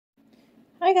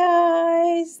Hi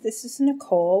guys, this is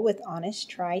Nicole with Honest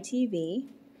Try TV,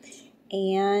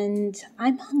 and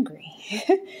I'm hungry,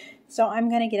 so I'm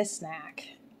gonna get a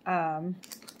snack. And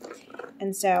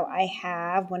so I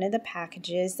have one of the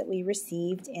packages that we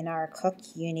received in our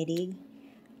CookUnity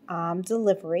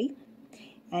delivery,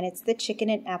 and it's the chicken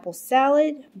and apple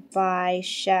salad by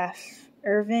Chef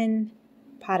Irvin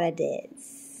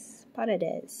Paredez.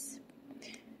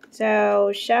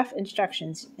 So, chef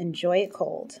instructions: enjoy it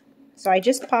cold. So I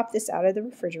just popped this out of the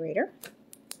refrigerator.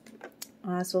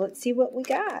 So let's see what we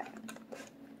got.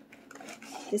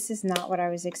 This is not what I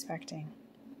was expecting.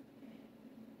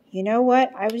 You know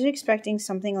what? I was expecting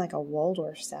something like a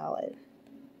Waldorf salad.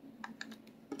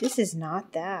 This is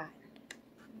not that.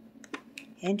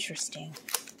 Interesting.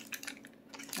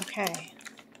 Okay.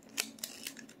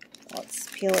 Let's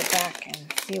peel it back and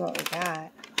see what we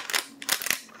got.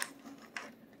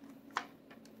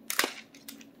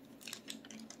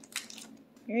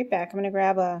 Be right back. I'm gonna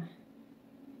grab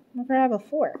a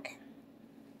fork.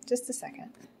 Just a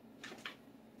second.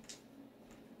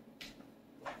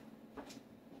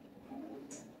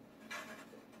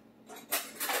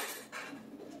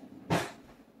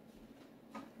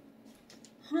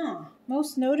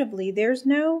 Most notably, there's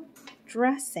no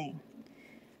dressing.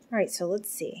 All right, so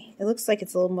let's see. It looks like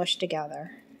it's a little mushed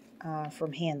together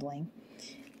from handling.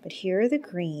 But here are the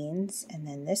greens, and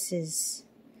then this is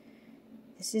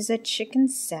a chicken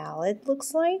salad,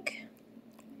 looks like.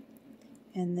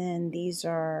 And then these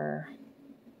are,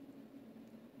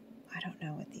 I don't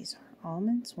know what these are.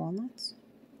 Almonds, walnuts,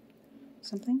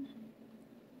 something.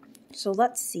 So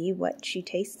let's see what she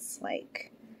tastes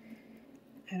like.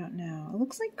 I don't know. It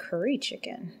looks like curry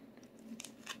chicken.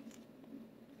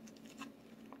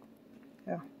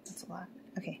 Oh, that's a lot.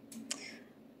 Okay.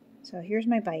 So here's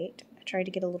my bite. I tried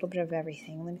to get a little bit of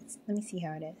everything. Let me see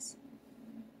how it is.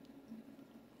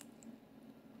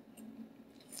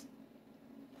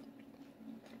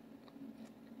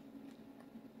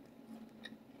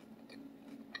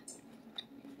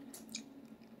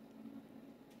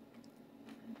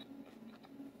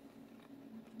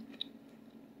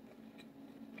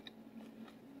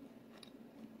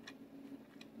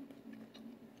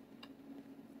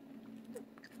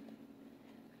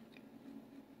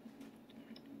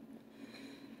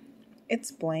 It's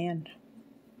bland.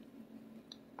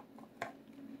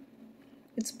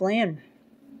 It's bland.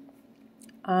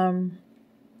 I'm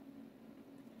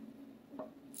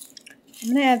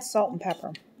gonna add salt and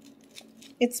pepper.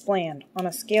 It's bland. On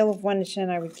a scale of 1 to 10,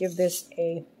 I would give this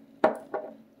a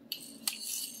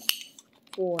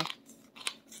 4.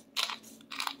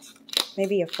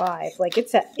 Maybe a 5. Like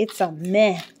it's a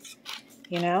meh,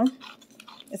 you know?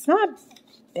 It's not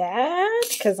bad,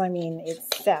 because I mean it's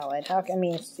salad.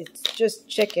 It's just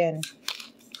chicken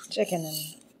and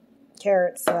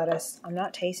carrots, lettuce. I'm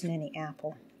not tasting any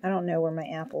apple. I don't know where my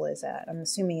apple is at. I'm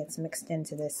assuming it's mixed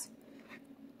into this,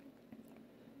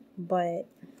 but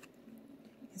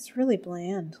it's really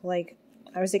bland. Like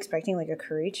I was expecting like a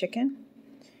curry chicken,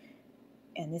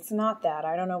 and it's not that.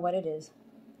 I don't know what it is.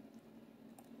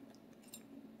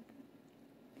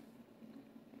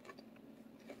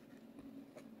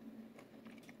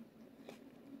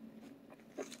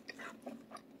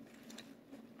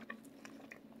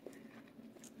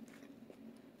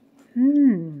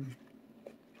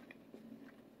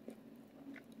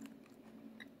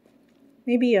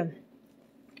 Maybe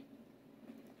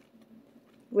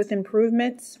with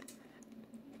improvements,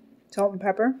 salt and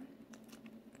pepper.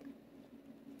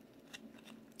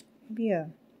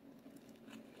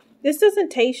 This doesn't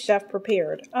taste chef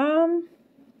prepared. I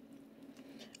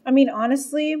mean,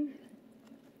 honestly,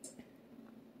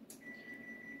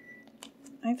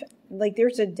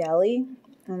 there's a deli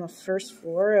on the first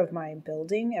floor of my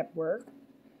building at work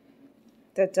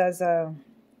that does a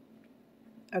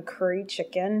curry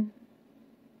chicken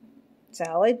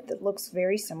salad that looks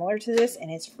very similar to this, and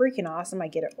it's freaking awesome. I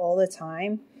get it all the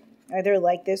time, either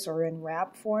like this or in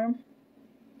wrap form,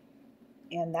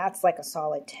 and that's like a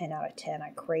solid 10 out of 10.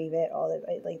 I crave it.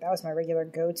 That was my regular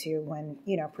go-to when,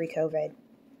 you know, pre-COVID.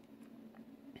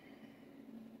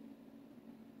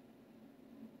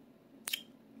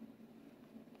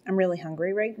 I'm really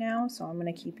hungry right now, so I'm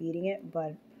gonna keep eating it,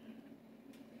 but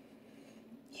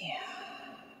yeah.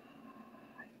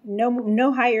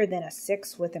 No higher than a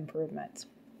 6 with improvements.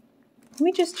 Let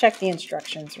me just check the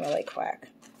instructions really quick.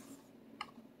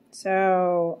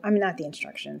 So, I mean, not the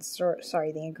instructions.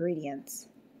 Sorry, the ingredients.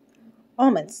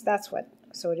 Almonds, that's what.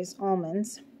 So it is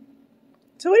almonds.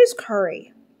 So it is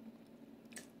curry.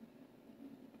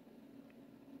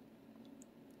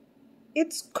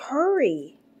 It's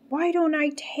curry. Why don't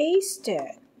I taste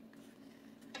it?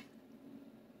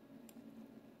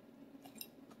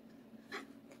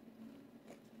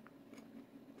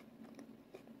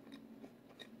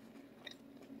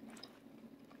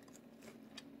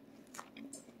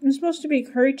 It's supposed to be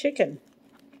curry chicken.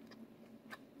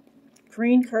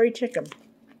 Green curry chicken.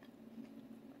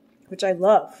 Which I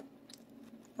love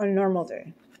on a normal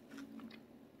day.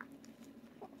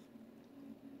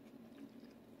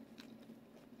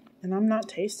 And I'm not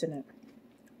tasting it.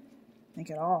 Like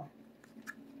at all.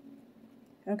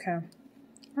 Okay.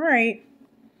 Alright.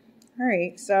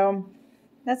 Alright, so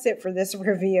that's it for this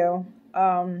review.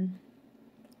 Salt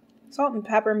and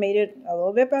pepper made it a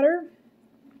little bit better.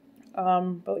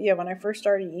 But yeah, when I first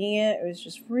started eating it, it was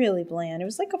just really bland. It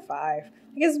was like a 5.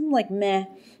 I guess I'm like, meh.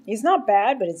 It's not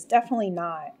bad, but it's definitely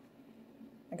not.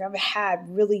 Like I've had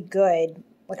really good,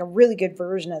 like a really good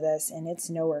version of this, and it's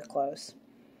nowhere close.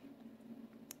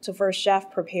 So for a chef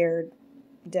prepared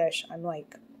dish, I'm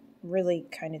like really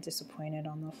kind of disappointed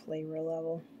on the flavor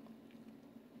level.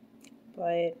 But,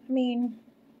 I mean,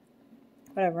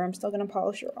 whatever. I'm still going to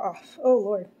polish her off. Oh,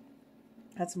 Lord.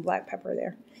 Had some black pepper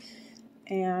there.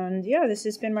 And, yeah, this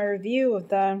has been my review of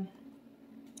the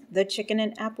chicken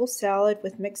and apple salad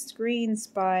with mixed greens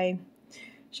by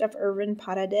Chef Irvin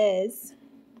Paredez.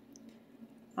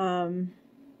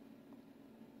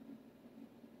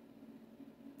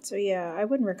 So, yeah, I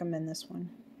wouldn't recommend this one.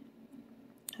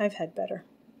 I've had better.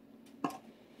 All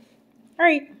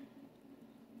right.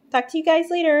 Talk to you guys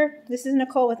later. This is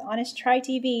Nicole with Honest Try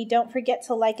TV. Don't forget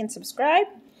to like and subscribe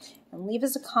and leave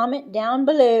us a comment down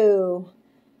below.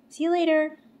 See you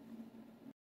later.